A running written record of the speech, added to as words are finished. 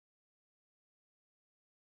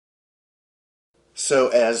So,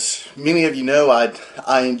 as many of you know,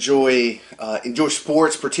 I enjoy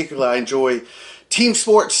sports. Particularly, I enjoy team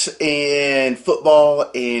sports and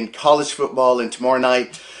football and college football. And tomorrow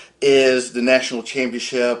night is the national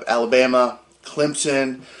championship. Alabama,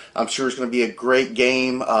 Clemson. I'm sure it's going to be a great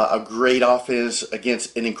game, a great offense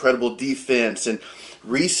against an incredible defense. And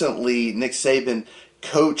recently, Nick Saban,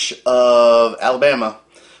 coach of Alabama,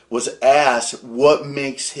 was asked what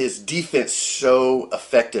makes his defense so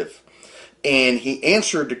effective. And he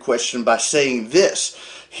answered the question by saying this.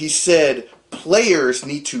 He said, players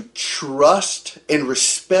need to trust and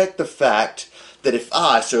respect the fact that if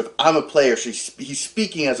I'm a player, so he's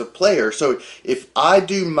speaking as a player. So if I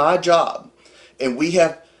do my job and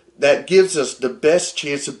that gives us the best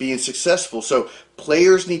chance of being successful. So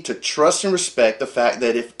players need to trust and respect the fact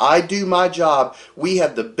that if I do my job, we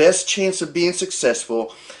have the best chance of being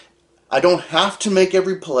successful. I don't have to make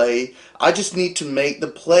every play. I just need to make the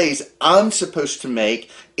plays I'm supposed to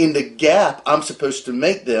make in the gap I'm supposed to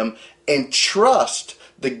make them, and trust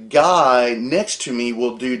the guy next to me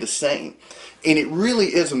will do the same. And it really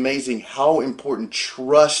is amazing how important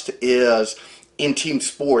trust is in team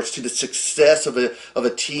sports to the success of a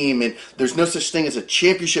team. And there's no such thing as a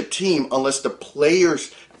championship team unless the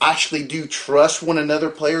players actually do trust one another.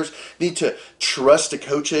 Players need to trust the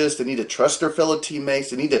coaches. They need to trust their fellow teammates.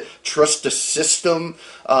 They need to trust the system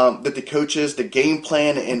that the coaches, the game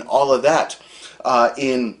plan, and all of that.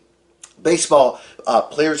 In baseball,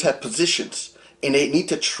 players have positions. And they need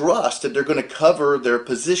to trust that they're going to cover their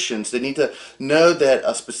positions. They need to know that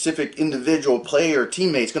a specific individual player or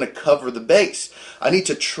teammate is going to cover the base. I need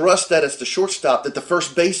to trust that as the shortstop, that the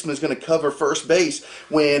first baseman is going to cover first base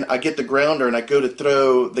when I get the grounder and I go to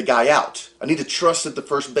throw the guy out. I need to trust that the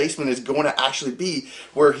first baseman is going to actually be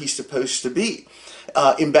where he's supposed to be.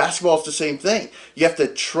 In basketball, it's the same thing. You have to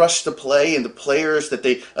trust the play and the players, that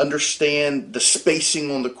they understand the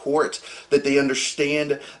spacing on the court, that they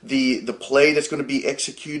understand the play that's going to be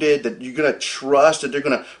executed, that you're going to trust that they're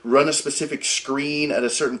going to run a specific screen at a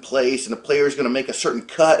certain place and the player is going to make a certain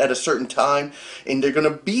cut at a certain time, and they're going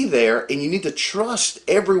to be there, and you need to trust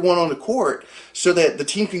everyone on the court so that the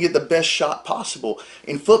team can get the best shot possible.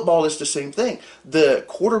 In football, it's the same thing. The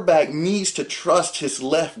quarterback needs to trust his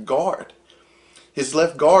left guard. His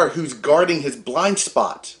left guard, who's guarding his blind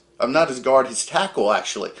spot. Not his guard, his tackle,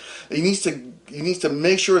 actually. He needs to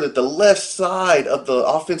make sure that the left side of the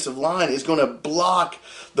offensive line is going to block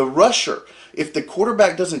the rusher. If the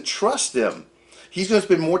quarterback doesn't trust them, he's going to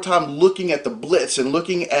spend more time looking at the blitz and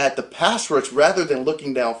looking at the pass rush rather than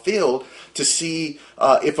looking downfield to see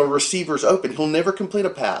if a receiver's open. He'll never complete a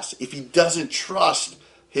pass if he doesn't trust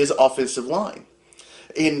his offensive line.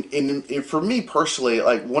 And for me personally,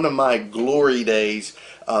 like one of my glory days,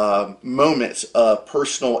 moments of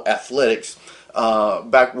personal athletics,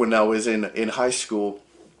 back when I was in high school,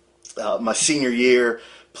 my senior year,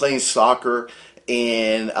 playing soccer,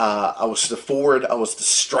 and I was the forward, I was the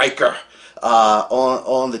striker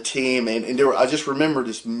on the team, and I just remember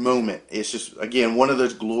this moment. It's just, again, one of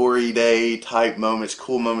those glory day type moments,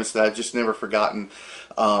 cool moments that I've just never forgotten.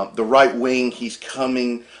 The right wing, he's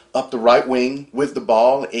coming up the right wing with the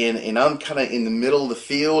ball, and I'm kind of in the middle of the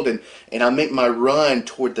field, and I make my run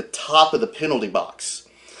toward the top of the penalty box,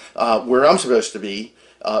 where I'm supposed to be,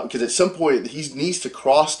 because at some point he needs to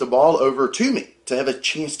cross the ball over to me to have a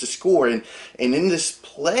chance to score. And in this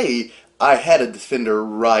play, I had a defender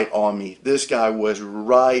right on me. This guy was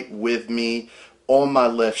right with me on my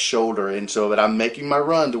left shoulder, and so that I'm making my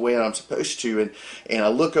run the way I'm supposed to, and I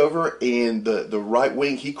look over, and the right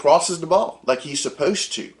wing, he crosses the ball like he's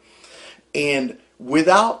supposed to. And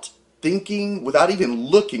without thinking, without even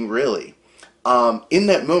looking really, in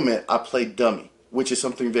that moment I played dummy, which is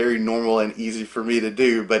something very normal and easy for me to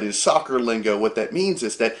do. But in soccer lingo, what that means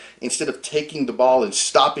is that instead of taking the ball and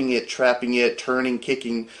stopping it, trapping it, turning,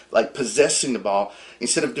 kicking, like possessing the ball,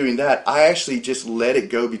 instead of doing that, I actually just let it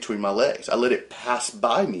go between my legs. I let it pass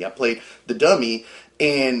by me. I played the dummy,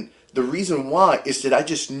 and the reason why is that I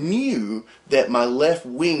just knew that my left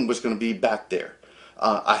wing was going to be back there.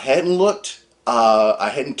 I hadn't looked.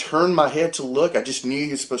 I hadn't turned my head to look. I just knew he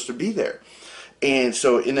was supposed to be there. And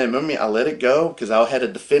so in that moment, I let it go because I had a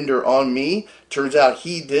defender on me. Turns out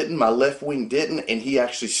he didn't. My left wing didn't, and he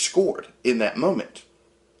actually scored in that moment.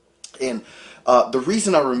 And the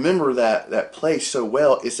reason I remember that play so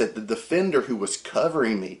well is that the defender who was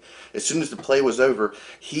covering me, as soon as the play was over,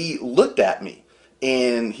 he looked at me.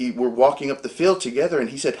 And we're walking up the field together,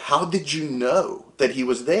 and he said, "How did you know that he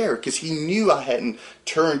was there?" Because he knew I hadn't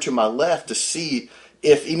turned to my left to see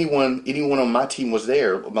if anyone on my team was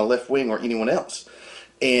there, my left wing or anyone else.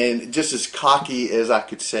 And just as cocky as I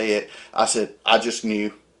could say it, I said, "I just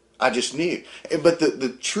knew. I just knew. But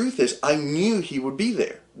the truth is, I knew he would be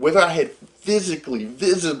there. Whether I had physically,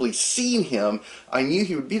 visibly seen him, I knew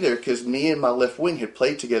he would be there because me and my left wing had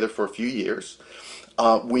played together for a few years.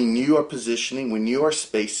 We knew our positioning, we knew our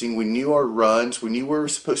spacing, we knew our runs, we knew where we were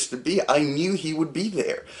supposed to be. I knew he would be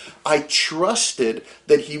there. I trusted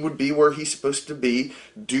that he would be where he's supposed to be,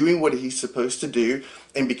 doing what he's supposed to do.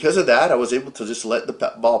 And because of that, I was able to just let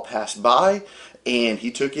the ball pass by, and he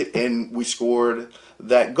took it, and we scored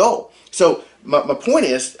that goal. So my point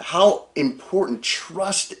is how important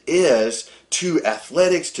trust is to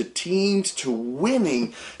athletics, to teams, to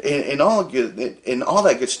winning, and all good and all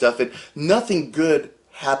that good stuff. And nothing good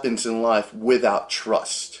happens in life without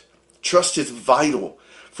trust. Trust is vital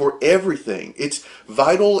for everything. It's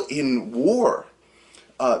vital in war.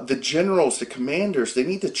 The generals, the commanders, they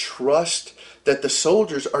need to trust that the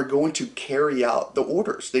soldiers are going to carry out the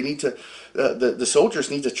orders. They need to, the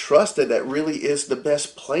soldiers need to trust that that really is the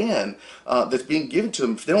best plan that's being given to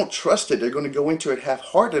them. If they don't trust it, they're going to go into it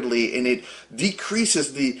half-heartedly, and it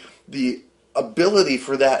decreases the ability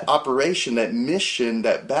for that operation, that mission,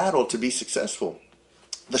 that battle to be successful.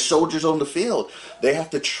 The soldiers on the field, they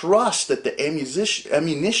have to trust that the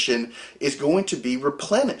ammunition is going to be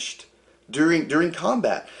replenished during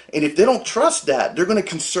combat. And if they don't trust that, they're going to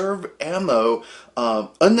conserve ammo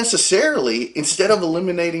unnecessarily instead of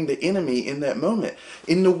eliminating the enemy in that moment.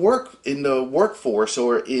 In the workforce,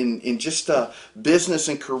 or in just business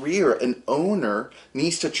and career, an owner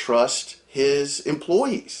needs to trust his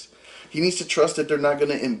employees. He needs to trust that they're not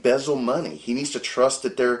going to embezzle money. He needs to trust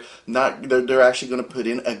that they're actually going to put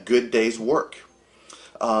in a good day's work.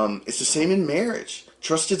 It's the same in marriage.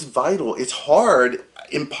 Trust is vital. It's hard,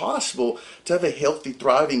 impossible to have a healthy,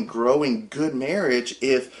 thriving, growing, good marriage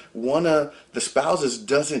if one of the spouses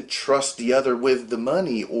doesn't trust the other with the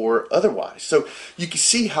money or otherwise. So you can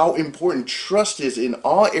see how important trust is in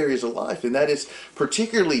all areas of life, and that is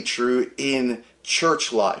particularly true in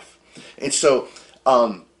church life. And so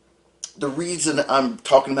the reason I'm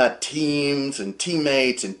talking about teams and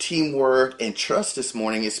teammates and teamwork and trust this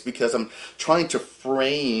morning is because I'm trying to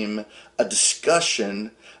frame a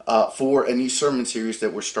discussion for a new sermon series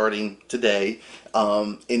that we're starting today.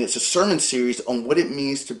 And it's a sermon series on what it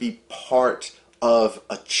means to be part of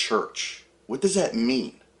a church. What does that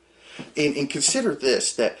mean? And consider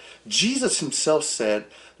this, that Jesus himself said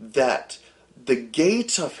that the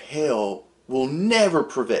gates of hell will never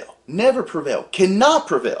prevail, cannot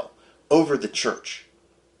prevail over the church.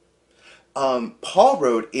 Paul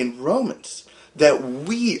wrote in Romans that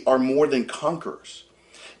we are more than conquerors.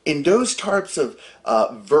 In those types of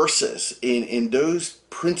verses, in those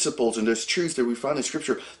principles and those truths that we find in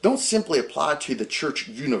Scripture, don't simply apply to the church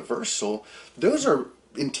universal. Those are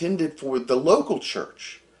intended for the local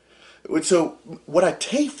church. So what I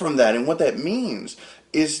take from that and what that means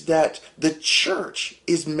is that the church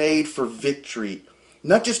is made for victory.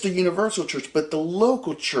 Not just the universal church, but the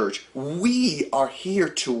local church. We are here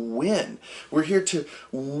to win. We're here to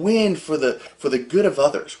win for the good of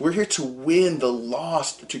others. We're here to win the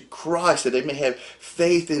lost to Christ, that they may have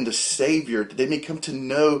faith in the Savior, that they may come to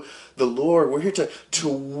know the Lord. We're here to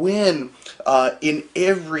win in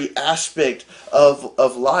every aspect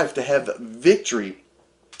of life, to have victory.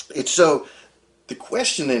 And so the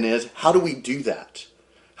question then is, how do we do that?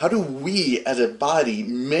 How do we, as a body,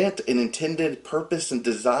 meant and intended, purpose and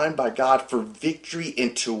designed by God for victory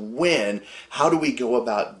and to win, how do we go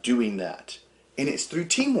about doing that? And it's through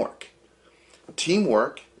teamwork.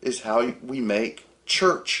 Teamwork is how we make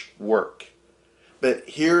church work. But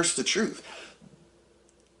here's the truth.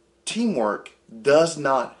 Teamwork does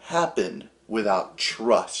not happen without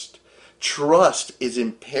trust. Trust is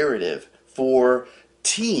imperative for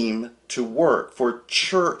team to work, for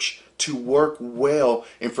church to work well,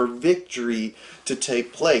 and for victory to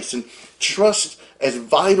take place. And trust, as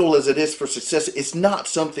vital as it is for success, it's not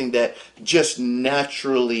something that just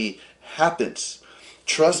naturally happens.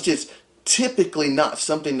 Trust is typically not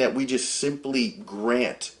something that we just simply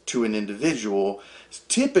grant to an individual.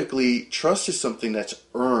 Typically, trust is something that's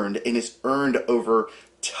earned, and it's earned over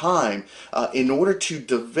time. In order to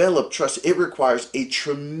develop trust, it requires a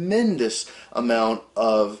tremendous amount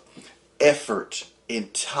of effort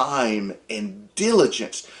and time and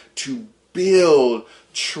diligence to build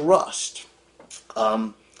trust.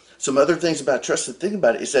 Some other things about trust to think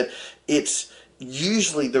about it is that it's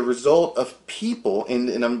usually the result of people,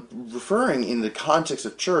 and I'm referring in the context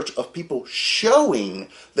of church, of people showing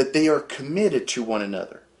that they are committed to one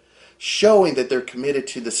another. Showing that they're committed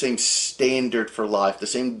to the same standard for life, the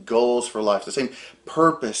same goals for life, the same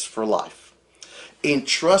purpose for life. And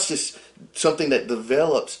trust is something that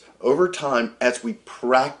develops over time as we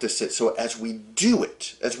practice it. So as we do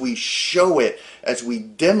it, as we show it, as we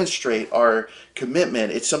demonstrate our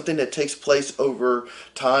commitment, it's something that takes place over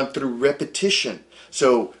time through repetition.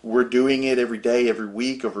 So we're doing it every day, every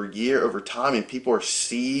week, over a year, over time, and people are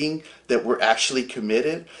seeing that we're actually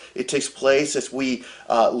committed. It takes place as we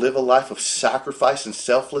live a life of sacrifice and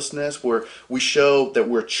selflessness, where we show that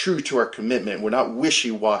we're true to our commitment. We're not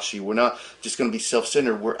wishy-washy. We're not just going to be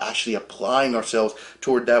self-centered. We're actually applying ourselves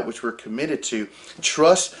toward that which we're committed to.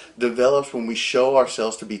 Trust develops when we show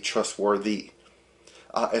ourselves to be trustworthy.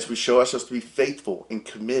 As we show ourselves to be faithful and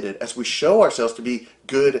committed, as we show ourselves to be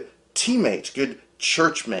good teammates, good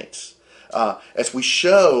church mates, as we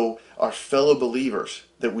show our fellow believers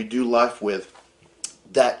that we do life with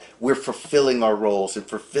that we're fulfilling our roles and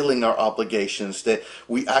fulfilling our obligations, that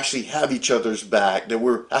we actually have each other's back, that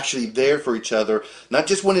we're actually there for each other, not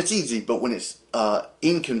just when it's easy, but when it's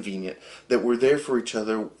inconvenient, that we're there for each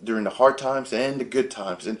other during the hard times and the good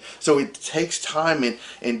times. And so it takes time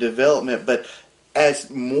and development, but as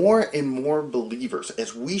more and more believers,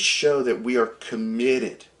 as we show that we are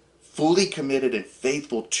committed, fully committed and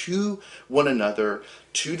faithful to one another,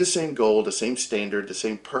 to the same goal, the same standard, the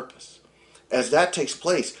same purpose. As that takes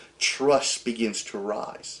place, trust begins to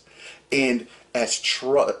rise. And as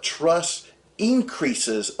trust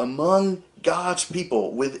increases among God's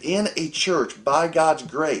people within a church by God's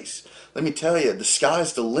grace, let me tell you, the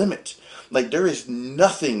sky's the limit. Like, there is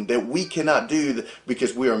nothing that we cannot do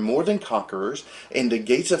because we are more than conquerors, and the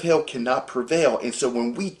gates of hell cannot prevail. And so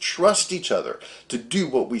when we trust each other to do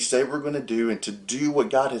what we say we're going to do and to do what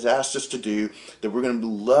God has asked us to do, that we're going to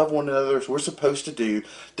love one another as we're supposed to do,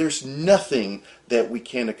 there's nothing that we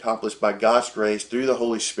can accomplish by God's grace through the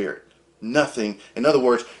Holy Spirit. Nothing. In other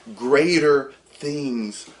words, greater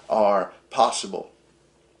things are possible.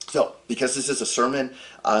 So, because this is a sermon,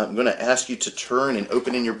 I'm going to ask you to turn and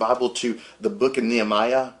open in your Bible to the book of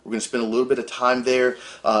Nehemiah. We're going to spend a little bit of time there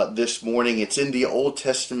this morning. It's in the Old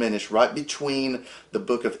Testament. It's right between the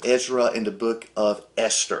book of Ezra and the book of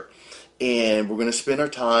Esther. And we're going to spend our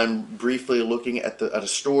time briefly looking at a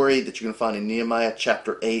story that you're going to find in Nehemiah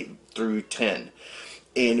chapter 8 through 10.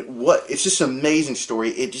 And it's just an amazing story.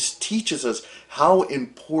 It just teaches us how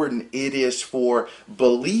important it is for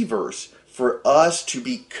believers, for us to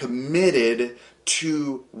be committed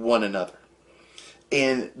to one another.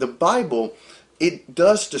 And the Bible, it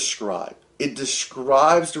describes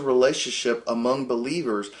the relationship among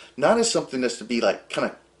believers, not as something that's to be like kind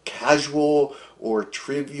of casual or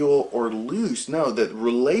trivial or loose. No, that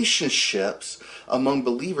relationships among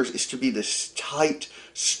believers is to be this tight,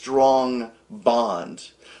 strong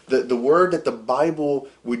bond. The word that the Bible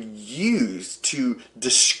would use to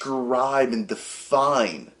describe and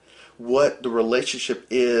define what the relationship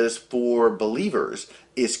is for believers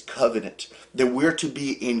is covenant. That we're to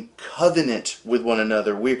be in covenant with one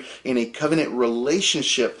another. We're in a covenant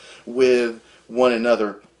relationship with one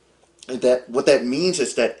another. That what that means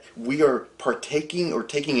is that we are partaking or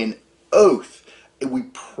taking an oath, and we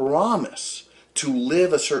promise to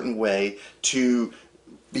live a certain way, to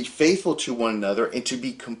be faithful to one another, and to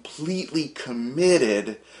be completely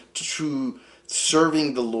committed to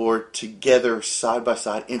serving the Lord together side by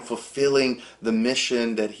side and fulfilling the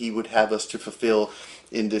mission that He would have us to fulfill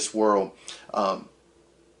in this world. The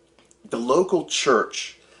local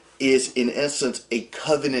church is, in essence, a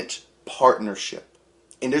covenant partnership.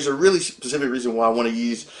 And there's a really specific reason why I want to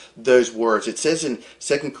use those words. It says in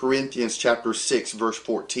 2 Corinthians chapter 6, verse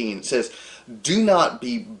 14, it says, "Do not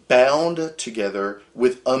be bound together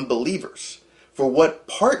with unbelievers. For what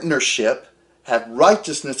partnership have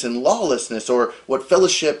righteousness and lawlessness, or what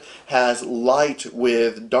fellowship has light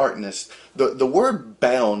with darkness?" The word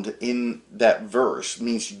bound in that verse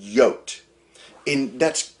means yoked. And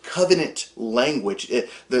that's covenant language.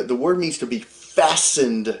 The word means to be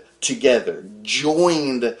fastened together,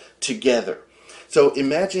 joined together. So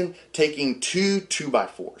imagine taking two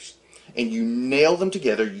 2x4s and you nail them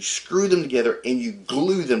together, you screw them together, and you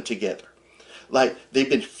glue them together. Like they've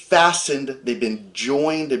been fastened, they've been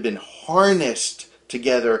joined, they've been harnessed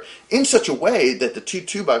together in such a way that the two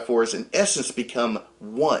 2x4s in essence become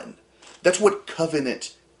one. That's what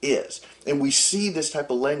covenant is. And we see this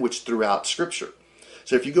type of language throughout Scripture.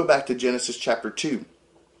 So if you go back to Genesis chapter 2,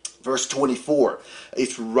 verse 24,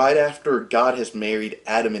 it's right after God has married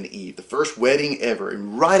Adam and Eve, the first wedding ever.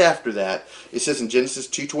 And right after that, it says in Genesis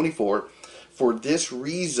 2:24, "For this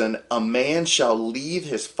reason a man shall leave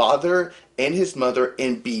his father and his mother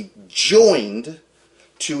and be joined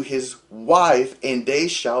to his wife, and they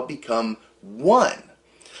shall become one."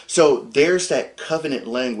 So there's that covenant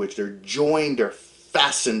language. They're joined, they're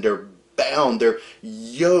fastened, they're bound, they're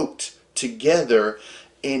yoked together.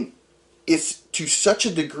 And it's to such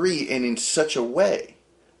a degree and in such a way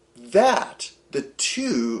that the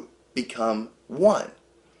two become one.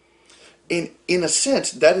 And in a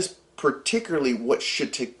sense, that is particularly what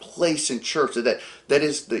should take place in church. That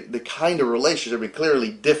is the kind of relationship. I mean,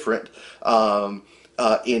 clearly different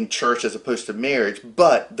in church as opposed to marriage,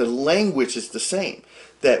 but the language is the same.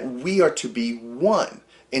 That we are to be one.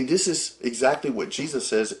 And this is exactly what Jesus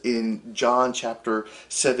says in John chapter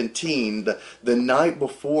 17, the night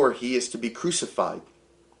before he is to be crucified.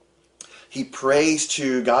 He prays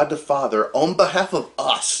to God the Father on behalf of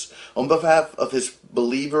us, on behalf of his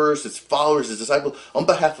believers, his followers, his disciples, on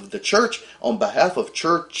behalf of the church, on behalf of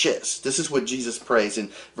churches. This is what Jesus prays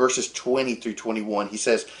in verses 20 through 21. He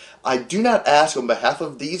says, I do not ask on behalf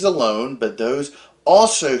of these alone, but those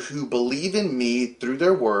also who believe in me through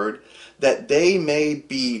their word, that they may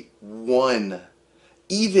be one,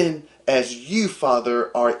 even as you,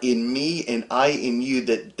 Father, are in me and I in you,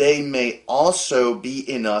 that they may also be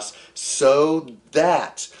in us, so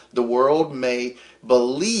that the world may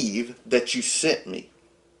believe that you sent me.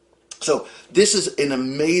 So this is an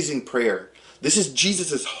amazing prayer. This is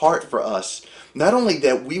Jesus' heart for us. Not only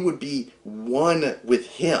that we would be one with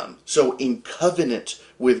him, so in covenant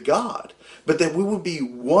with God, but that we would be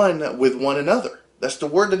one with one another. That's the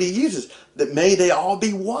word that he uses, that may they all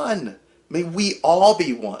be one. May we all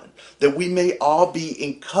be one. That we may all be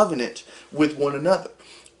in covenant with one another.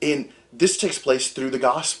 And this takes place through the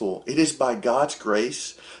gospel. It is by God's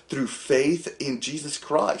grace, through faith in Jesus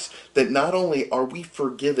Christ, that not only are we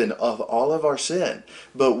forgiven of all of our sin,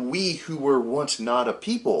 but we who were once not a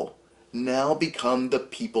people now become the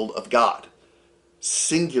people of God.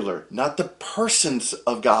 Singular, not the persons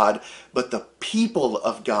of God, but the people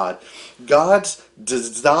of God. God's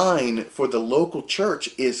design for the local church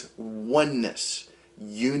is oneness,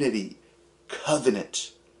 unity,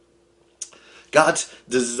 covenant. God's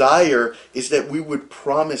desire is that we would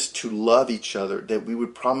promise to love each other, that we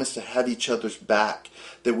would promise to have each other's back,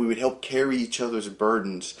 that we would help carry each other's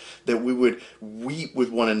burdens, that we would weep with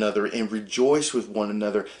one another and rejoice with one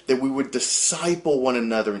another, that we would disciple one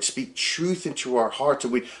another and speak truth into our hearts,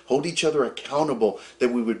 that we'd hold each other accountable,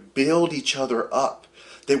 that we would build each other up,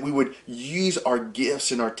 that we would use our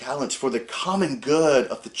gifts and our talents for the common good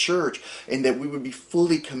of the church, and that we would be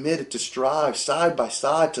fully committed to strive side by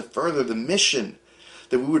side to further the mission,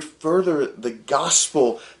 that we would further the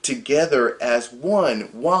gospel together as one.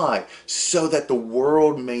 Why? So that the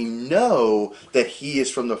world may know that he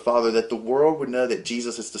is from the Father, that the world would know that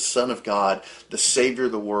Jesus is the Son of God, the Savior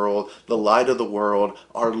of the world, the light of the world,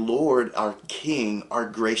 our Lord, our King, our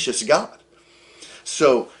gracious God.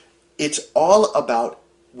 So it's all about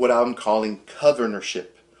what I'm calling covenantership,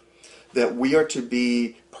 that we are to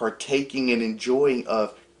be partaking and enjoying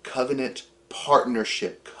of covenant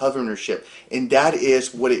partnership, covenantership, and that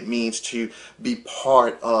is what it means to be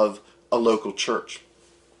part of a local church.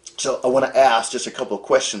 So I want to ask just a couple of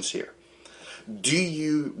questions here. Do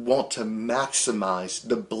you want to maximize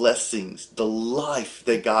the blessings, the life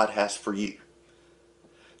that God has for you?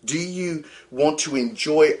 Do you want to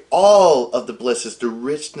enjoy all of the blessings, the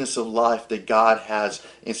richness of life that God has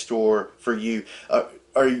in store for you?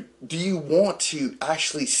 Or do you want to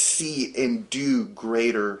actually see and do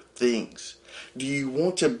greater things? Do you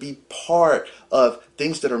want to be part of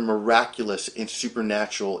things that are miraculous and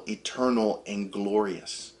supernatural, eternal and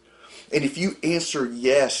glorious? And if you answer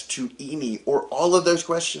yes to any or all of those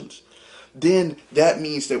questions, then that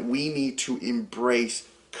means that we need to embrace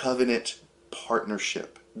covenant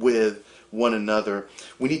partnership with one another.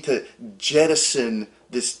 We need to jettison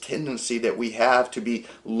this tendency that we have to be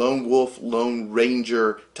lone wolf, lone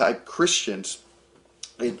ranger type Christians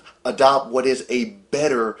and adopt what is a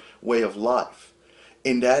better way of life.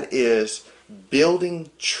 And that is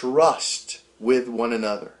building trust with one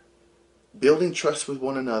another. Building trust with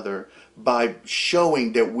one another by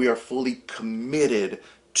showing that we are fully committed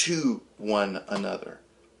to one another.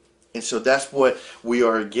 And so that's what we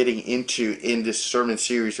are getting into in this sermon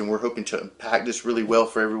series, and we're hoping to unpack this really well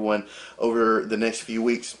for everyone over the next few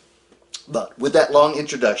weeks. But with that long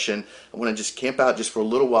introduction, I want to just camp out just for a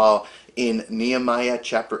little while in Nehemiah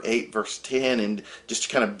chapter 8, verse 10, and just to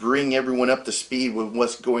kind of bring everyone up to speed with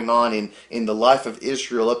what's going on in the life of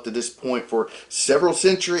Israel up to this point. For several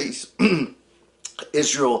centuries,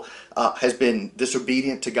 Israel has been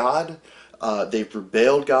disobedient to God. They've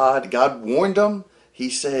rebelled God. God warned them. He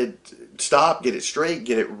said, stop, get it straight,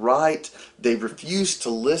 get it right. They refused to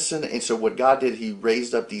listen. And so what God did, he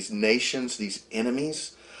raised up these nations, these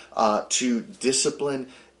enemies, to discipline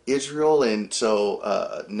Israel. And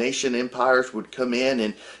so nation empires would come in,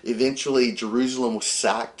 and eventually Jerusalem was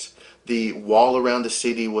sacked. The wall around the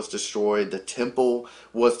city was destroyed. The temple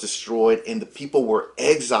was destroyed. And the people were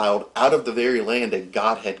exiled out of the very land that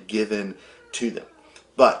God had given to them.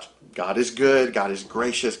 But God is good. God is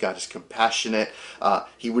gracious. God is compassionate.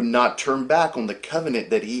 He would not turn back on the covenant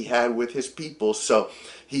that he had with his people. So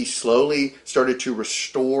he slowly started to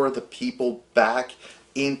restore the people back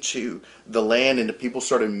into the land, and the people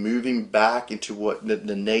started moving back into what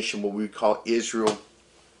the nation, what we would call Israel.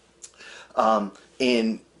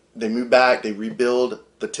 And they move back, they rebuild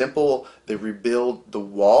the temple, they rebuild the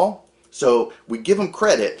wall. So we give them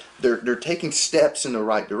credit. They're taking steps in the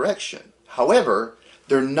right direction. However,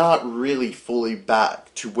 they're not really fully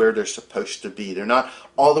back to where they're supposed to be. They're not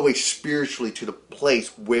all the way spiritually to the place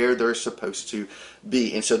where they're supposed to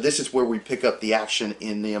be. And so this is where we pick up the action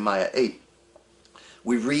in Nehemiah 8.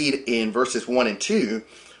 We read in verses 1 and 2,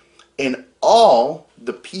 "And all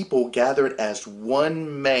the people gathered as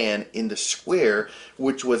one man in the square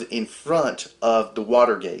which was in front of the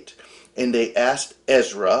water gate. And they asked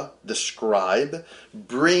Ezra, the scribe,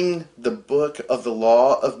 bring the book of the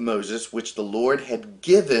law of Moses, which the Lord had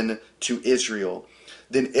given to Israel.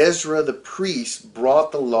 Then Ezra the priest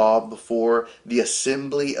brought the law before the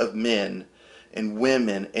assembly of men and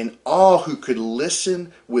women and all who could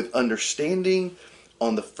listen with understanding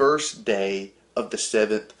on the first day of the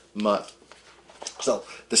 7th month." So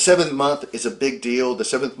the 7th month is a big deal. The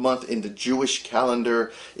 7th month in the Jewish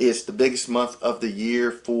calendar is the biggest month of the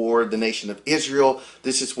year for the nation of Israel.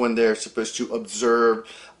 This is when they're supposed to observe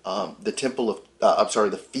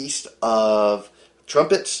the Feast of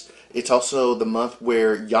Trumpets. It's also the month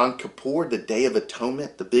where Yom Kippur, the Day of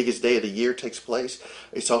Atonement, the biggest day of the year, takes place.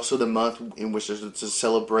 It's also the month in which there's to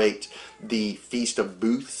celebrate the Feast of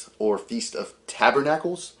Booths or Feast of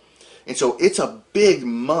Tabernacles. And so it's a big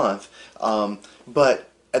month, but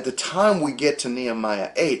at the time we get to Nehemiah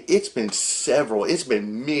 8, it's been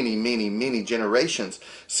many generations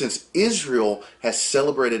since Israel has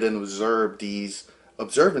celebrated and observed these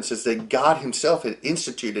observances that God himself had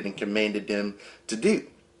instituted and commanded them to do.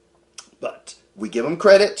 But we give them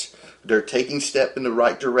credit. They're taking step in the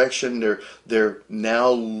right direction. They're now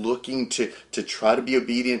looking to try to be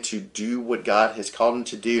obedient, to do what God has called them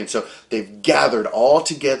to do. And so they've gathered all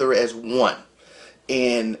together as one.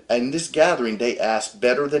 And in this gathering, they asked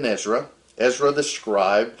better than Ezra the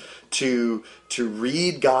scribe, to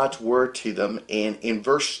read God's word to them. And in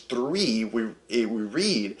verse 3, we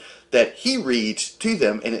read that he reads to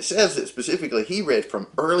them. And it says that specifically he read from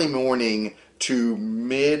early morning to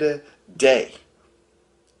midday.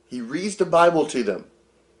 He reads the Bible to them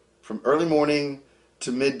from early morning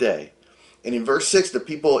to midday. And in verse 6, the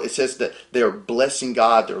people, it says that they're blessing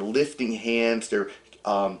God, they're lifting hands, they're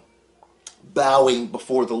bowing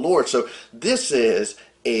before the Lord. So this is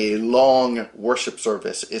a long worship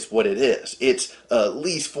service is what it is. It's at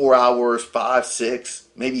least 4 hours, 5, 6,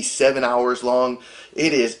 maybe 7 hours long.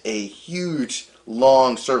 It is a huge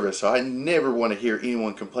long service. So I never want to hear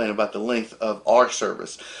anyone complain about the length of our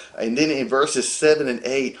service. And then in verses 7 and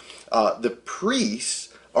 8, the priests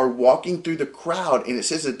are walking through the crowd, and it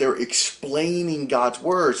says that they're explaining God's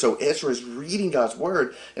word. So Ezra is reading God's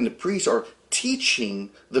word, and the priests are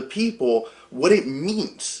teaching the people what it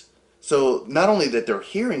means. So not only that they're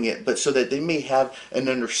hearing it, but so that they may have an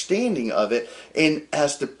understanding of it. And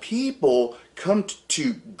as the people come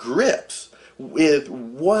to grips with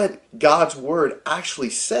what God's word actually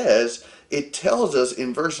says, it tells us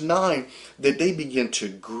in verse 9 that they begin to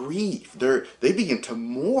grieve. They begin to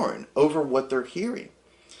mourn over what they're hearing.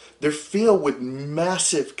 They're filled with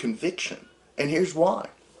massive conviction. And here's why.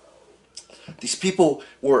 These people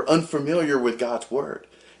were unfamiliar with God's word.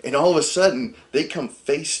 And all of a sudden, they come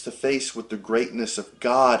face to face with the greatness of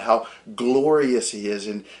God, how glorious he is,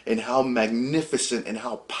 and how magnificent and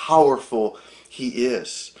how powerful he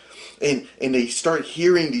is. And they start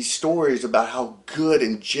hearing these stories about how good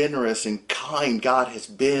and generous and kind God has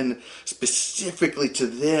been specifically to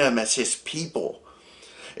them as his people.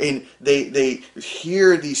 And they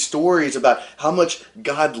hear these stories about how much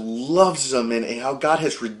God loves them and how God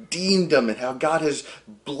has redeemed them and how God has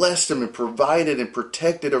blessed them and provided and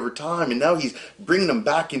protected over time. And now he's bringing them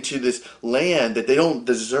back into this land that they don't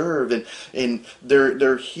deserve. And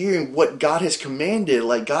they're hearing what God has commanded,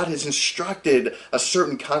 like God has instructed a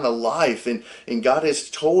certain kind of life. And God has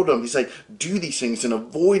told them, he's like, do these things and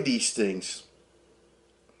avoid these things.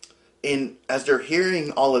 And as they're hearing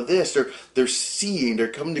all of this, they're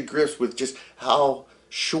coming to grips with just how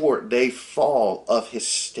short they fall of his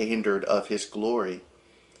standard, of his glory.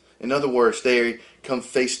 In other words, they come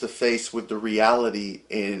face to face with the reality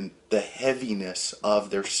and the heaviness of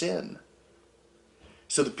their sin.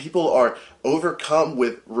 So the people are overcome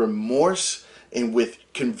with remorse and with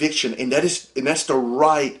conviction, and that's the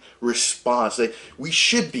right response. That we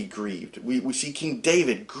should be grieved. We see King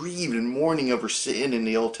David grieved and mourning over sin in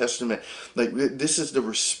the Old Testament. Like, this is the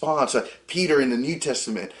response. Peter in the New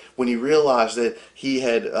Testament, when he realized that he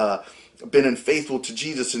had been unfaithful to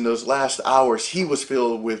Jesus in those last hours, he was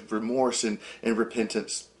filled with remorse and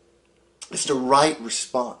repentance. It's the right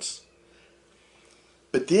response.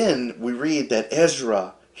 But then we read that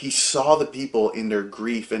Ezra, he saw the people in their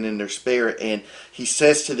grief and in their despair, and he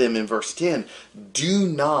says to them in verse 10, do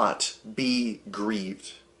not be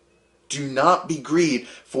grieved. Do not be grieved,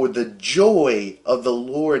 for the joy of the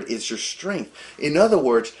Lord is your strength. In other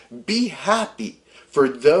words, be happy, for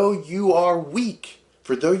though you are weak,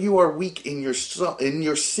 in your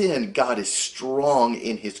sin, God is strong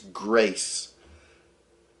in His grace.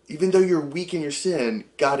 Even though you're weak in your sin,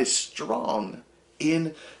 God is strong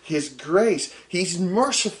in His grace. He's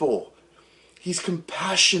merciful. He's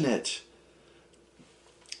compassionate.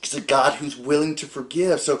 He's a God who's willing to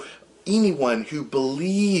forgive. So anyone who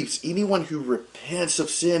believes, anyone who repents of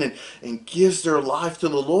sin and gives their life to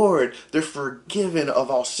the Lord, they're forgiven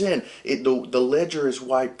of all sin. The ledger is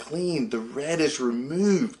wiped clean. The red is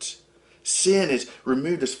removed. Sin is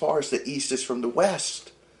removed as far as the east is from the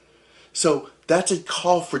west. So that's a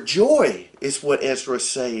call for joy, is what Ezra is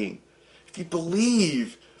saying. If you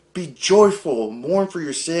believe, be joyful, mourn for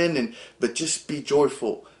your sin, but just be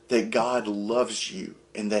joyful that God loves you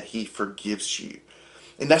and that He forgives you.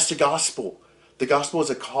 And that's the gospel. The gospel is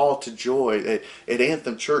a call to joy. At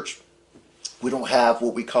Anthem Church, we don't have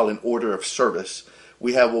what we call an order of service.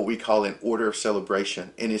 We have what we call an order of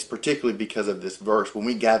celebration. And it's particularly because of this verse. When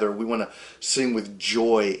we gather, we want to sing with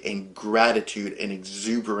joy and gratitude and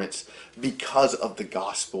exuberance because of the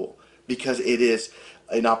gospel. Because it is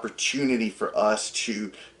an opportunity for us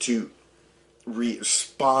to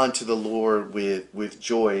respond to the Lord with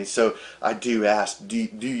joy. So I do ask, do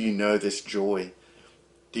you know this joy?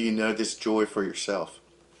 Do you know this joy for yourself?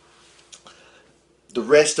 The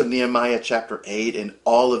rest of Nehemiah chapter 8 and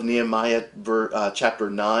all of Nehemiah chapter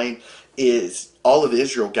 9 is all of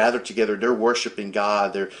Israel gathered together. They're worshiping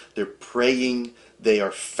God. They're praying. They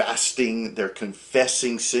are fasting. They're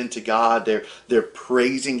confessing sin to God. They're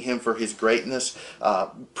praising Him for His greatness.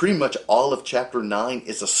 Pretty much all of chapter 9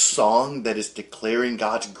 is a song that is declaring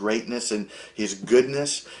God's greatness and His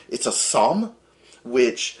goodness. It's a psalm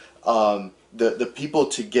which the people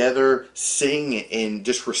together sing and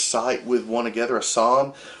just recite with one another, a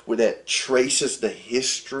psalm that traces the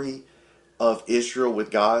history of Israel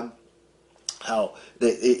with God. How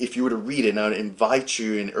that if you were to read it, and I would invite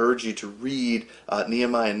you and urge you to read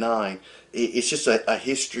Nehemiah 9, it's just a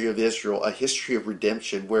history of Israel, a history of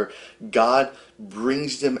redemption, where God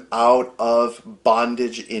brings them out of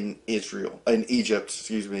bondage in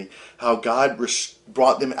Egypt, how God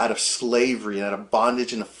brought them out of slavery and out of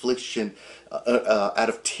bondage and affliction, out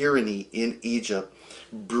of tyranny in Egypt,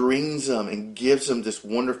 brings them and gives them this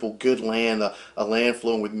wonderful good land, a land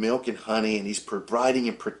flowing with milk and honey, and He's providing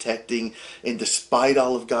and protecting. And despite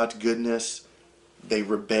all of God's goodness, they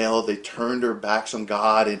rebel, they turn their backs on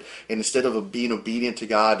God, and instead of being obedient to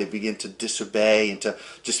God, they begin to disobey and to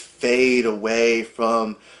just fade away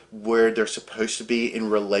from where they're supposed to be in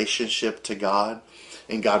relationship to God.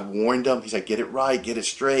 And God warned them. He's like, get it right, get it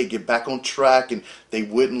straight, get back on track, and they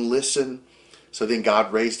wouldn't listen. So then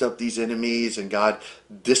God raised up these enemies, and God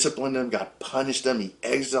disciplined them, God punished them, He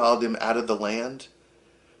exiled them out of the land.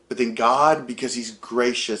 But then God, because He's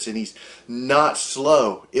gracious and He's not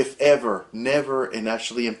slow, if ever, never, and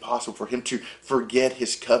actually impossible for Him to forget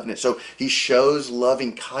His covenant. So He shows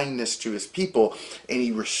loving kindness to His people, and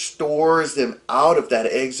He restores them out of that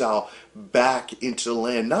exile back into the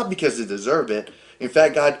land. Not because they deserve it. In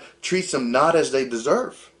fact, God treats them not as they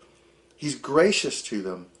deserve. He's gracious to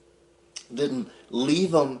them. Didn't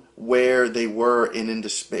leave them where they were and in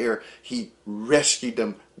despair. He rescued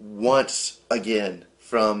them once again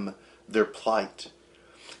from their plight,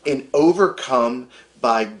 and overcome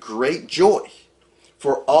by great joy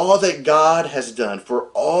for all that God has done, for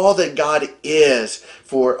all that God is,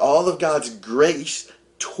 for all of God's grace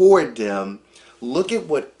toward them. Look at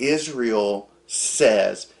what Israel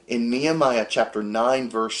says in Nehemiah chapter 9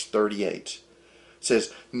 verse 38. It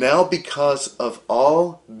says, now because of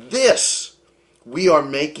all this, we are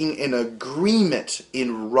making an agreement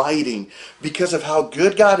in writing because of how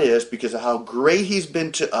good God is, because of how great He's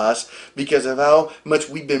been to us, because of how much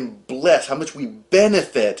we've been blessed, how much we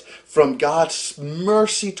benefit from God's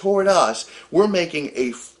mercy toward us. We're making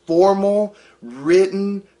a formal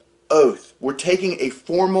written oath. We're taking a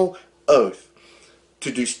formal oath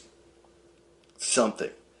to do something.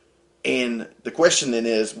 And the question then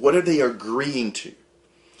is, what are they agreeing to?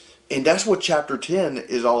 And that's what chapter 10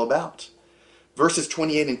 is all about. Verses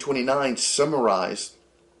 28 and 29 summarize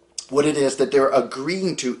what it is that they're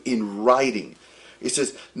agreeing to in writing. It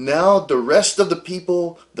says, now the rest of the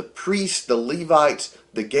people, the priests, the Levites,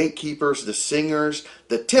 the gatekeepers, the singers,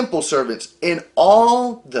 the temple servants, and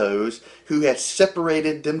all those who had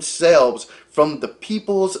separated themselves from the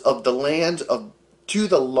peoples of the lands to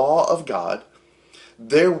the law of God,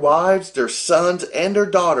 their wives, their sons, and their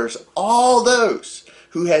daughters, all those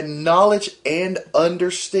who had knowledge and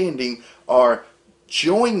understanding are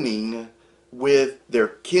joining with their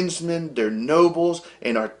kinsmen, their nobles,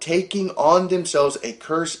 and are taking on themselves a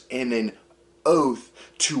curse and an oath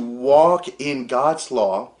to walk in God's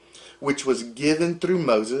law, which was given through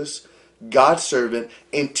Moses, God's servant,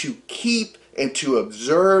 and to keep and to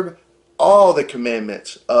observe all the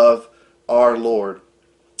commandments of our Lord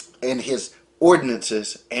and his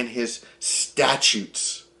ordinances and his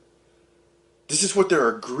statutes. This is what they're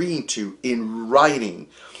agreeing to in writing.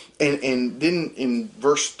 And then in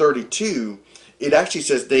verse 32, it actually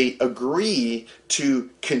says they agree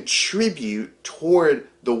to contribute toward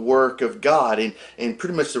the work of God. And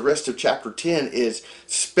pretty much the rest of chapter 10 is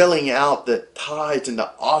spelling out the tithes and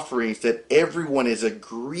the offerings that everyone is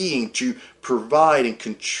agreeing to provide and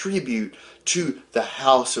contribute to the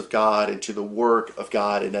house of God and to the work of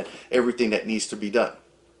God and that everything that needs to be done.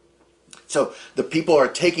 So the people are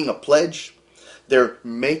taking a pledge. They're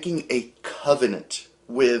making a covenant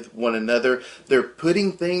with one another. They're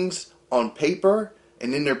putting things on paper,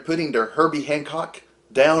 and then they're putting their Herbie Hancock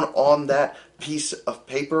down on that piece of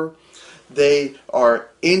paper. They are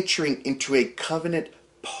entering into a covenant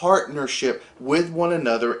partnership with one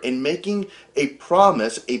another and making a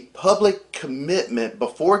promise, a public commitment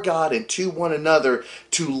before God and to one another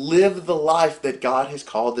to live the life that God has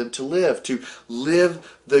called them to live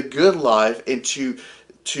the good life, and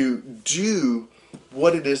to do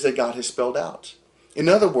what it is that God has spelled out. In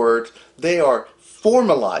other words, they are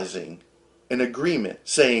formalizing an agreement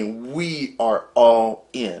saying we are all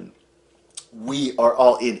in. We are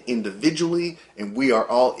all in individually, and we are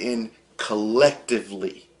all in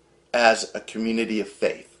collectively as a community of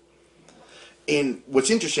faith. And what's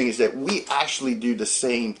interesting is that we actually do the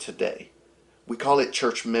same today. We call it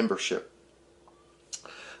church membership.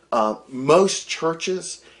 Most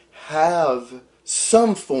churches have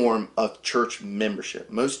some form of church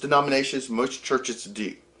membership. Most denominations, most churches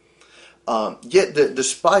do. Yet,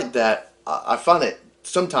 despite that, I find that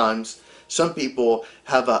sometimes some people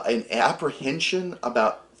have an apprehension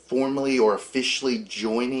about formally or officially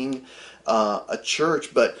joining a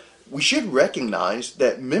church, but we should recognize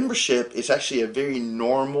that membership is actually a very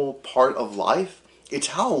normal part of life. It's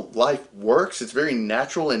how life works. It's very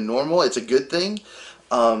natural and normal. It's a good thing.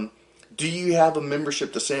 Do you have a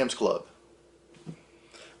membership to Sam's Club?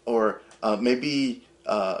 Or maybe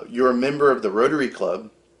you're a member of the Rotary Club,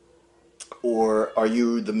 or are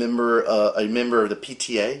you a member of the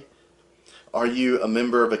PTA? Are you a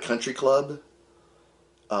member of a country club,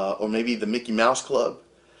 or maybe the Mickey Mouse Club?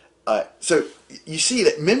 So you see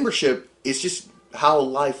that membership is just how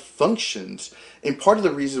life functions, and part of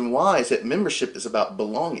the reason why is that membership is about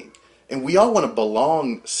belonging, and we all want to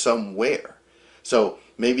belong somewhere. So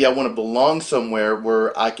maybe I want to belong somewhere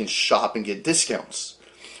where I can shop and get discounts.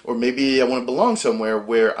 Or maybe I want to belong somewhere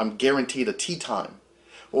where I'm guaranteed a tea time.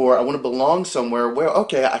 Or I want to belong somewhere where,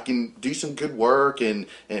 okay, I can do some good work and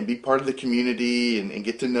be part of the community and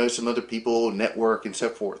get to know some other people, network, and so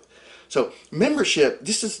forth. So membership,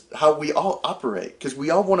 this is how we all operate, because we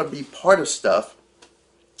all want to be part of stuff.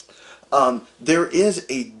 There is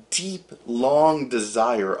a deep, long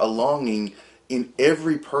desire, a longing in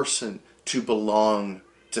every person to belong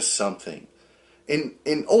to something.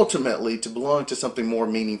 And ultimately to belong to something more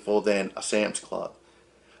meaningful than a Sam's Club.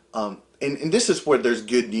 And this is where there's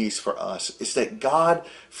good news for us, is that God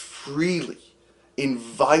freely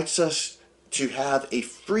invites us to have a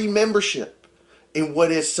free membership in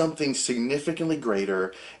what is something significantly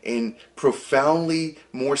greater and profoundly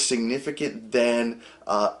more significant than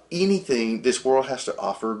anything this world has to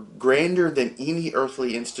offer, grander than any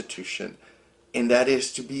earthly institution, and that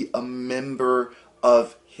is to be a member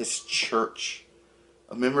of his church.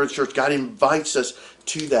 A member of the church. God invites us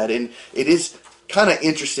to that. And it is kind of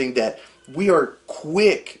interesting that we are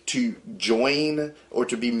quick to join or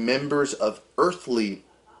to be members of earthly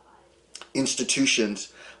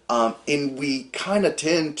institutions, and we kind of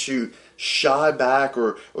tend to shy back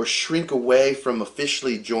or shrink away from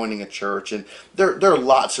officially joining a church. And there are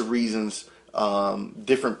lots of reasons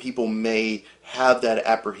different people may have that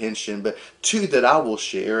apprehension, but two that I will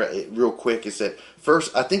share real quick is that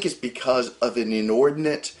first, I think it's because of an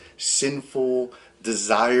inordinate, sinful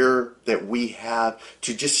desire that we have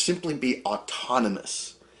to just simply be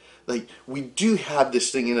autonomous. Like, we do have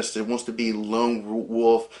this thing in us that wants to be lone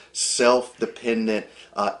wolf, self-dependent,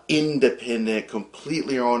 independent,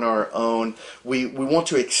 completely on our own. We want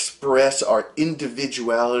to express our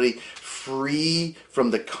individuality free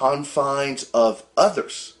from the confines of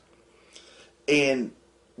others. And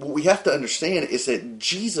what we have to understand is that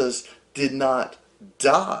Jesus did not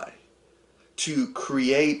die to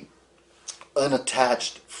create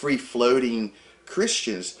unattached, free-floating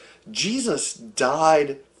Christians. Jesus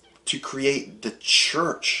died to create the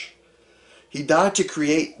church. He died to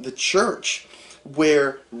create the church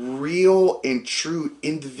where real and true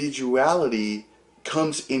individuality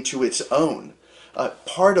comes into its own.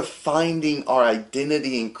 Part of finding our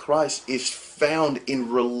identity in Christ is found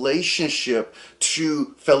in relationship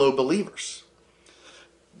to fellow believers.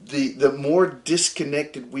 The more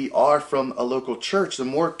disconnected we are from a local church, the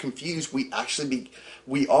more confused we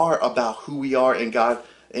are about who we are in God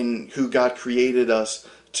and who God created us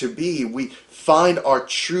to be. We find our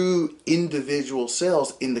true individual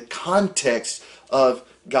selves in the context of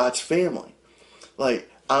God's family. Like,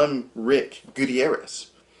 I'm Rick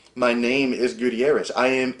Gutierrez. My name is Gutierrez. I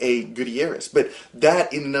am a Gutierrez. But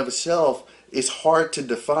that in and of itself is hard to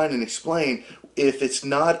define and explain if it's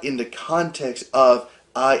not in the context of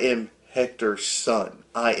I am Hector's son.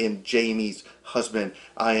 I am Jamie's husband.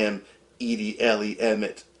 I am Edie, Ellie,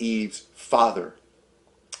 Emmett, Eve's father.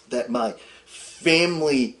 That my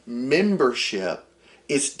family membership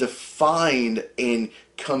is defined and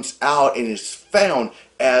comes out and is found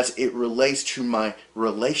as it relates to my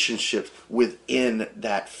relationships within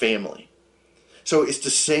that family. So it's the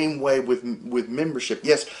same way with membership.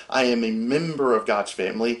 Yes, I am a member of God's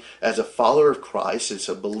family as a follower of Christ, as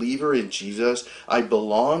a believer in Jesus. I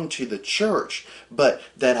belong to the church, but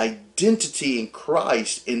that identity in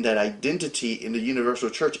Christ and that identity in the universal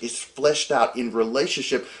church is fleshed out in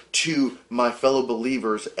relationship to my fellow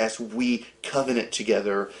believers as we covenant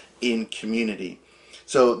together in community.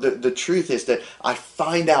 So the truth is that I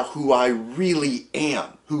find out who I really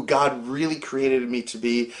am, who God really created me to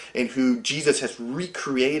be, and who Jesus has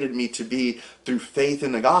recreated me to be through faith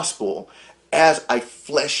in the gospel as I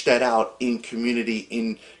flesh that out in community,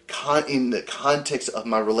 in the context of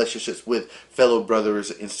my relationships with fellow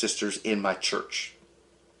brothers and sisters in my church.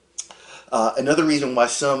 Another reason why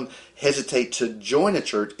some hesitate to join a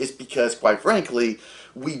church is because, quite frankly,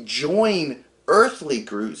 we join earthly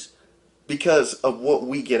groups because of what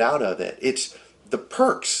we get out of it. It's the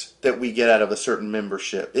perks that we get out of a certain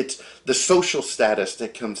membership. It's the social status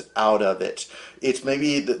that comes out of it. It's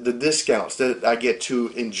maybe the discounts that I get to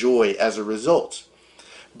enjoy as a result.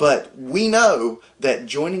 But we know that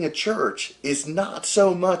joining a church is not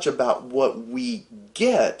so much about what we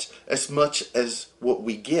get as much as what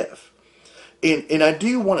we give. And I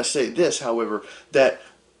do want to say this, however,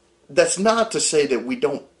 that's not to say that we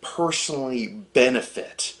don't personally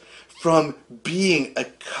benefit from being a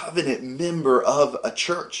covenant member of a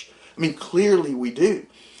church. I mean, clearly we do.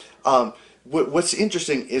 What's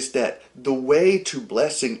interesting is that the way to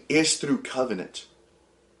blessing is through covenant.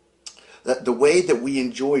 The way that we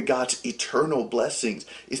enjoy God's eternal blessings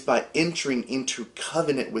is by entering into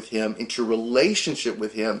covenant with Him, into relationship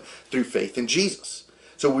with Him through faith in Jesus.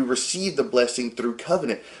 So we receive the blessing through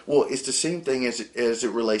covenant. Well, it's the same thing as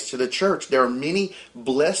it relates to the church. There are many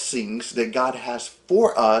blessings that God has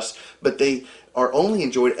for us, but they are only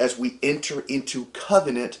enjoyed as we enter into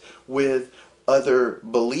covenant with other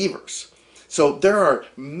believers. So there are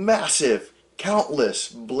massive, countless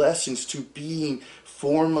blessings to being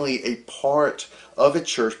formally a part of a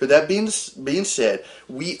church. But that being said,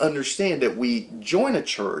 we understand that we join a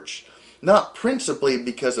church not principally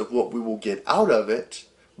because of what we will get out of it,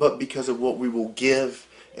 but because of what we will give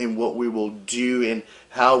and what we will do and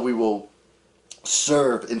how we will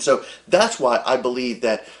serve. And so that's why I believe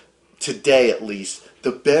that today, at least,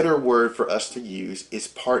 the better word for us to use is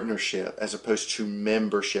partnership as opposed to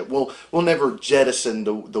membership. We'll never jettison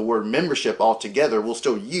the word membership altogether. We'll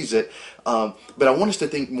still use it. But I want us to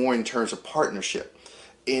think more in terms of partnership.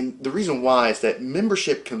 And the reason why is that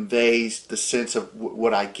membership conveys the sense of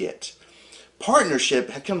what I get.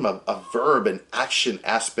 Partnership has kind of a verb and action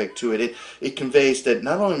aspect to it. It conveys that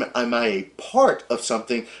not only am I a part of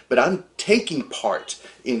something, but I'm taking part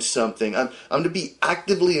in something. I'm to be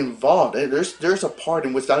actively involved. And there's a part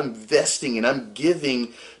in which I'm investing and I'm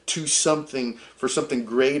giving to something for something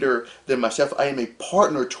greater than myself. I am a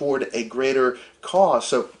partner toward a greater cause.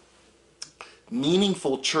 So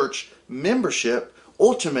meaningful church membership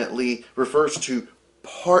ultimately refers to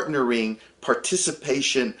partnering,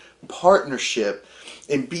 participation, partnership,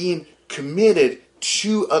 and being committed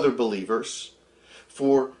to other believers,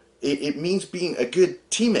 For it means being a good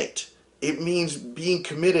teammate. It means being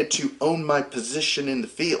committed to own my position in the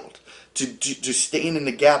field, to stand in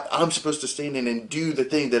the gap I'm supposed to stand in and do the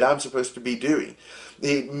thing that I'm supposed to be doing.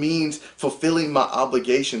 It means fulfilling my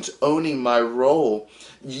obligations, owning my role,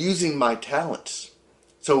 using my talents.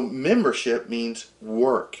 So membership means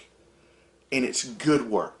work, and it's good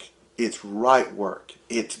work. It's right work.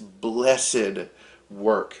 It's blessed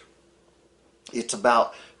work. It's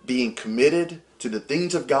about being committed to the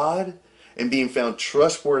things of God and being found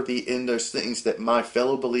trustworthy in those things that my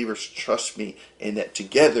fellow believers trust me, and that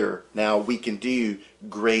together now we can do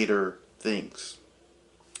greater things.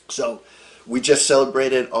 So we just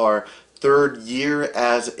celebrated our third year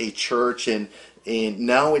as a church, and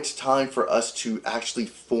now it's time for us to actually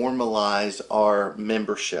formalize our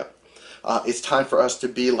membership. It's time for us to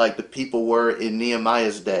be like the people were in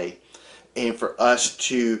Nehemiah's day, and for us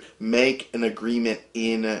to make an agreement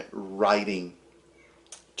in writing,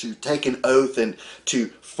 to take an oath and to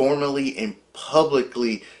formally and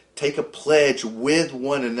publicly take a pledge with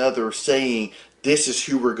one another saying, this is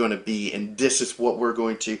who we're going to be and this is what we're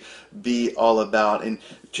going to be all about, and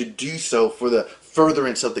to do so for the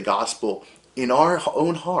furtherance of the gospel in our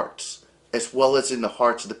own hearts as well as in the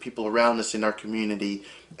hearts of the people around us in our community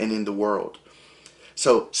and in the world.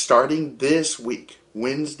 So starting this week,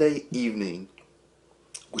 Wednesday evening,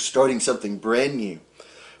 we're starting something brand new.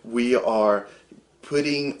 We are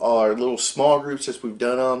putting our little small groups, as we've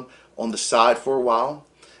done them, on the side for a while,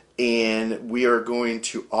 and we are going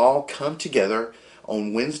to all come together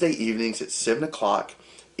on Wednesday evenings at 7 o'clock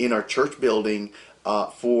in our church building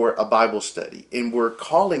for a Bible study. And we're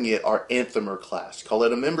calling it our Anthemer class. Call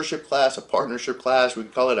it a membership class, a partnership class. We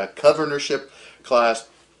can call it a covenantship class.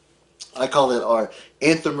 I call it our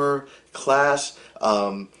Anthemer class.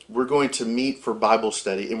 We're going to meet for Bible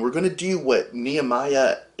study, and we're going to do what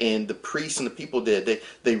Nehemiah and the priests and the people did.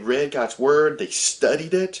 They read God's word, they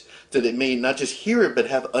studied it, that it may not just hear it, but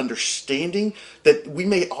have understanding, that we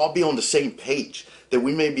may all be on the same page, that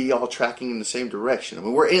we may be all tracking in the same direction. I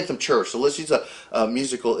mean, we're Anthem Church, so let's use a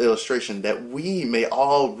musical illustration, that we may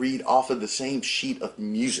all read off of the same sheet of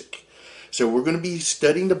music. So we're going to be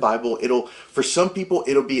studying the Bible. For some people,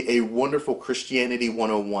 it'll be a wonderful Christianity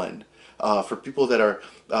 101. For people that are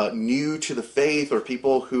new to the faith, or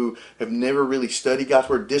people who have never really studied God's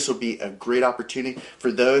Word, this will be a great opportunity. For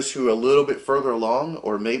those who are a little bit further along,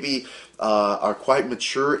 or maybe are quite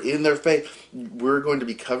mature in their faith, we're going to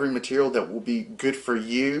be covering material that will be good for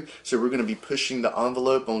you. So we're going to be pushing the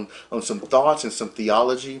envelope on some thoughts and some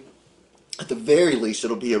theology. At the very least,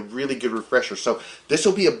 it'll be a really good refresher. So this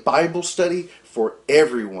will be a Bible study for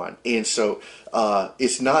everyone. And so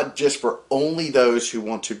it's not just for only those who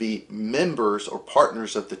want to be members or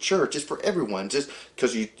partners of the church. It's for everyone. Just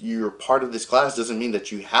because you're part of this class doesn't mean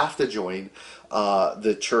that you have to join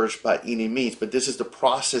the church by any means. But this is the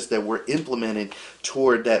process that we're implementing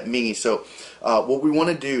toward that means. So what we want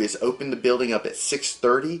to do is open the building up at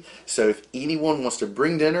 6:30. So if anyone wants to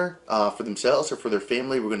bring dinner for themselves or for their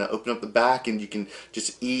family, we're going to open up the back, and you can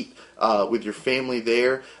just eat with your family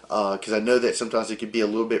there. Because I know that sometimes it could be a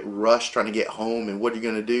little bit rushed trying to get home, and what you're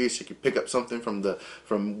going to do is you can pick up something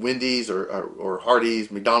from Wendy's or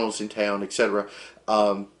Hardee's, McDonald's in town, etc.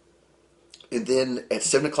 And then at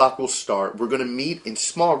 7 o'clock we'll start. We're going to meet in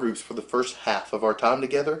small groups for the first half of our time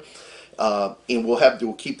together. And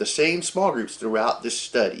we'll keep the same small groups throughout this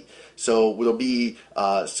study. So there'll be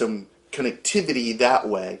some connectivity that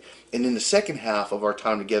way. And in the second half of our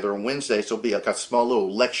time together on Wednesdays, there'll be like a small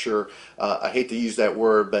little lecture. I hate to use that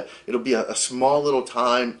word, but it'll be a small little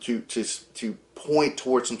time to point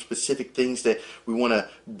towards some specific things that we want to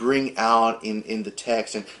bring out in the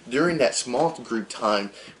text. And during that small group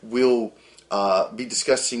time, we'll be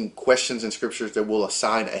discussing questions and scriptures that we'll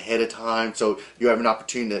assign ahead of time, so you have an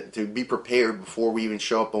opportunity to be prepared before we even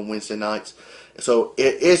show up on Wednesday nights. So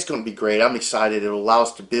it's going to be great. I'm excited. It'll allow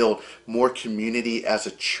us to build more community as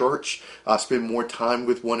a church, spend more time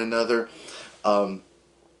with one another. So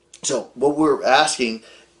what we're asking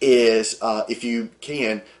is, if you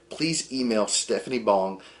can, please email Stephanie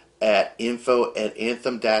Bong at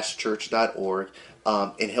info@anthem-church.org.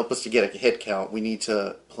 And help us to get a head count. We need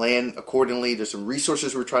to plan accordingly. There's some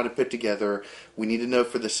resources we're trying to put together. We need to know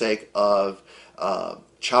for the sake of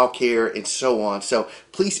childcare and so on. So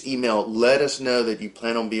please email. Let us know that you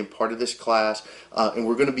plan on being part of this class. And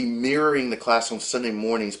we're going to be mirroring the class on Sunday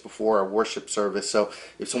mornings before our worship service. So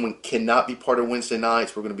if someone cannot be part of Wednesday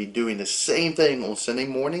nights, we're going to be doing the same thing on Sunday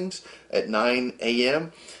mornings at 9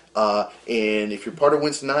 a.m. And if you're part of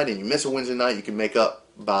Wednesday night and you miss a Wednesday night, you can make up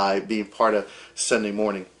by being part of Sunday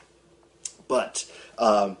morning. But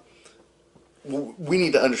we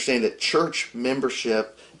need to understand that church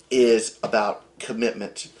membership is about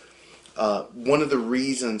commitment. One of the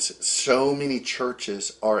reasons so many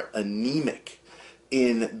churches are anemic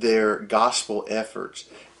in their gospel efforts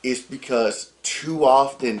is because too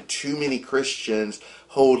often too many Christians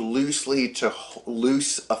hold loosely to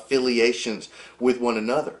loose affiliations with one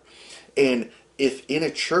another. And if in a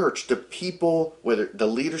church, the people, whether the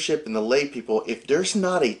leadership and the lay people, if there's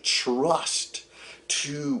not a trust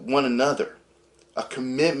to one another, a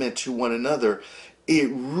commitment to one another, it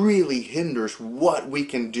really hinders what we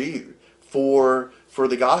can do for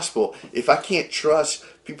the gospel. If I can't trust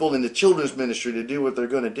people in the children's ministry to do what they're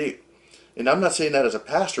going to do, and I'm not saying that as a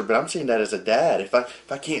pastor, but I'm saying that as a dad. If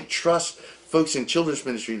I can't trust folks in children's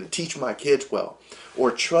ministry to teach my kids well,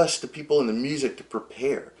 or trust the people in the music to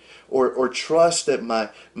prepare, or trust that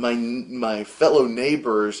my fellow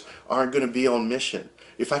neighbors aren't going to be on mission.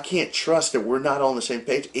 If I can't trust that we're not on the same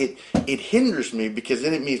page, it hinders me, because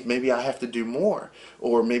then it means maybe I have to do more,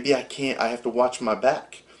 or maybe I can't. I have to watch my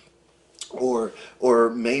back, or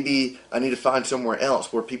maybe I need to find somewhere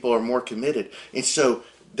else where people are more committed. And so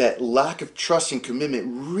that lack of trust and commitment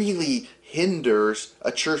really hinders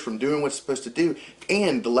a church from doing what it's supposed to do,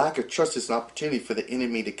 and the lack of trust is an opportunity for the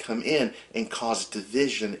enemy to come in and cause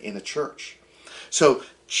division in a church. So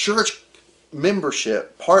church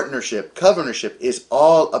membership, partnership, covenantship is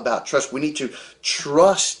all about trust. We need to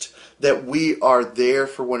trust that we are there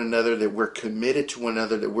for one another, that we're committed to one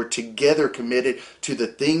another, that we're together committed to the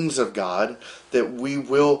things of God, that we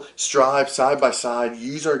will strive side by side,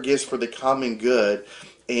 use our gifts for the common good.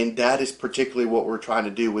 And that is particularly what we're trying to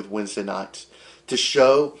do with Wednesday nights, to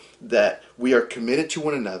show that we are committed to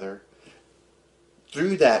one another.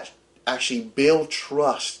 Through that, actually build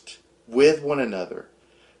trust with one another,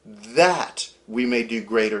 that we may do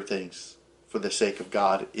greater things for the sake of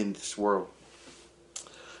God in this world.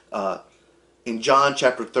 In John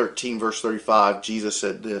chapter 13, verse 35, Jesus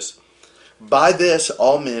said this: "By this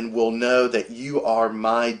all men will know that you are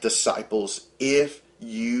my disciples, if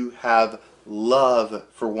you have love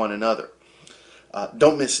for one another."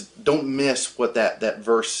 Don't miss what that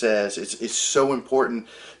verse says. It's so important.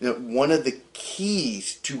 One of the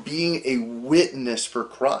keys to being a witness for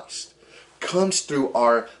Christ comes through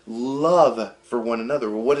our love for one another.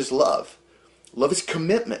 Well, what is love? Love is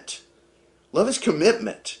commitment. Love is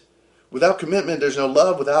commitment. Without commitment, there's no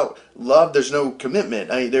love. Without love, there's no commitment.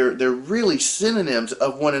 They're really synonyms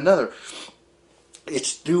of one another.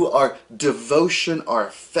 It's through our devotion, our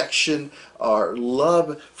affection, our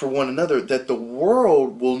love for one another that the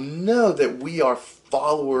world will know that we are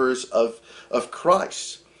followers of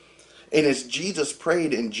Christ. And as Jesus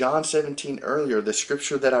prayed in John 17 earlier, the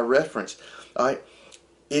scripture that I referenced,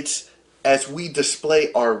 it's as we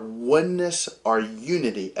display our oneness, our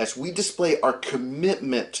unity, as we display our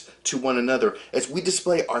commitment to one another, as we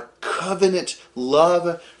display our covenant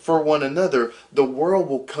love for one another, the world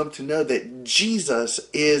will come to know that Jesus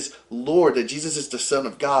is Lord, that Jesus is the Son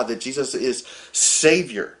of God, that Jesus is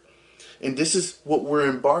Savior. And this is what we're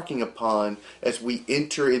embarking upon as we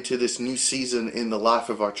enter into this new season in the life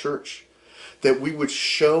of our church. That we would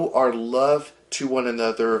show our love to one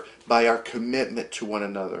another by our commitment to one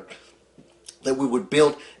another. That we would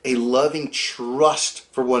build a loving trust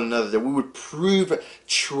for one another. That we would prove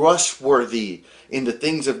trustworthy in the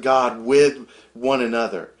things of God with one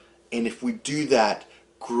another. And if we do that,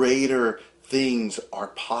 greater things are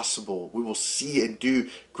possible. We will see and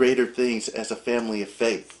do greater things as a family of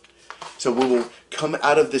faith. So we will come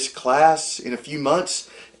out of this class in a few months,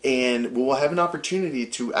 and we will have an opportunity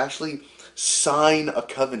to actually sign a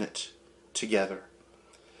covenant together.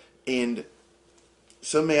 And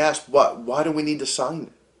some may ask, why do we need to sign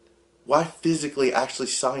it? Why physically actually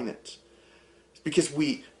sign it? It's because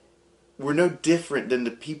we're no different than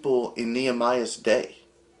the people in Nehemiah's day.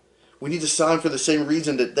 We need to sign for the same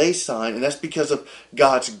reason that they signed, and that's because of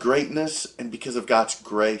God's greatness and because of God's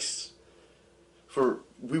grace. For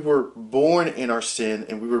we were born in our sin,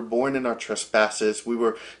 and we were born in our trespasses. We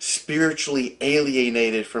were spiritually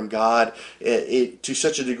alienated from God to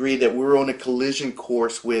such a degree that we were on a collision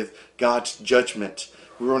course with God's judgment.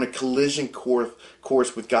 We were on a collision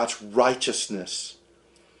course with God's righteousness.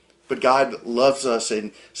 But God loves us,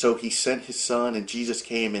 and so He sent His Son, and Jesus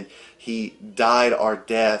came, and He died our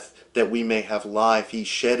death that we may have life. He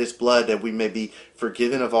shed His blood that we may be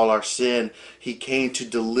forgiven of all our sin. He came to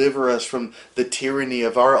deliver us from the tyranny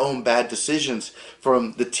of our own bad decisions,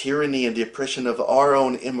 from the tyranny and the oppression of our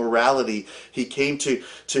own immorality. He came to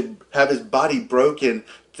have His body broken,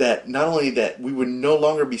 that not only that we would no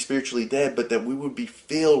longer be spiritually dead, but that we would be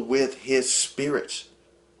filled with His Spirit.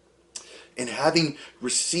 And having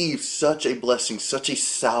received such a blessing, such a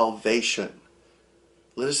salvation,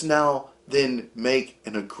 Let us now then make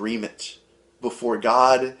an agreement before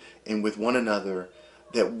God and with one another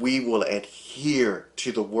that we will adhere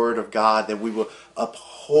to the Word of God, that we will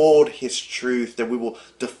uphold His truth, that we will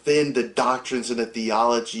defend the doctrines and the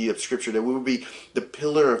theology of Scripture, that we will be the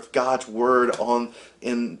pillar of God's Word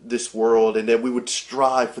in this world, and that we would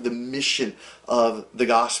strive for the mission of the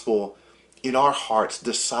gospel in our hearts,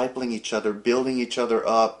 discipling each other, building each other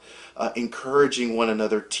up, encouraging one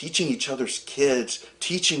another, teaching each other's kids,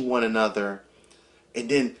 teaching one another, and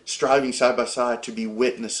then striving side by side to be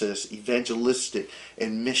witnesses, evangelistic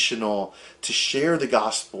and missional, to share the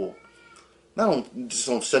gospel, just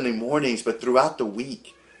on Sunday mornings, but throughout the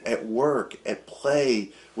week, at work, at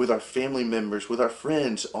play, with our family members, with our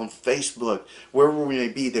friends, on Facebook, wherever we may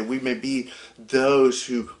be, that we may be those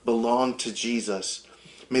who belong to Jesus.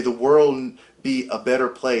 May the world be a better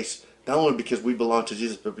place, not only because we belong to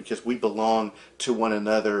Jesus, but because we belong to one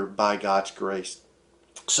another by God's grace.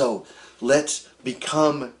 So let's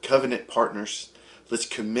become covenant partners. Let's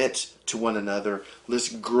commit to one another. Let's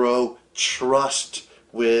grow trust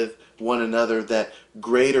with one another, that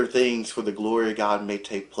greater things for the glory of God may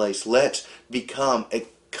take place. Let's become a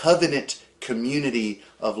covenant community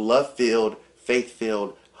of love-filled,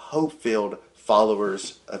 faith-filled, hope-filled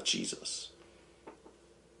followers of Jesus.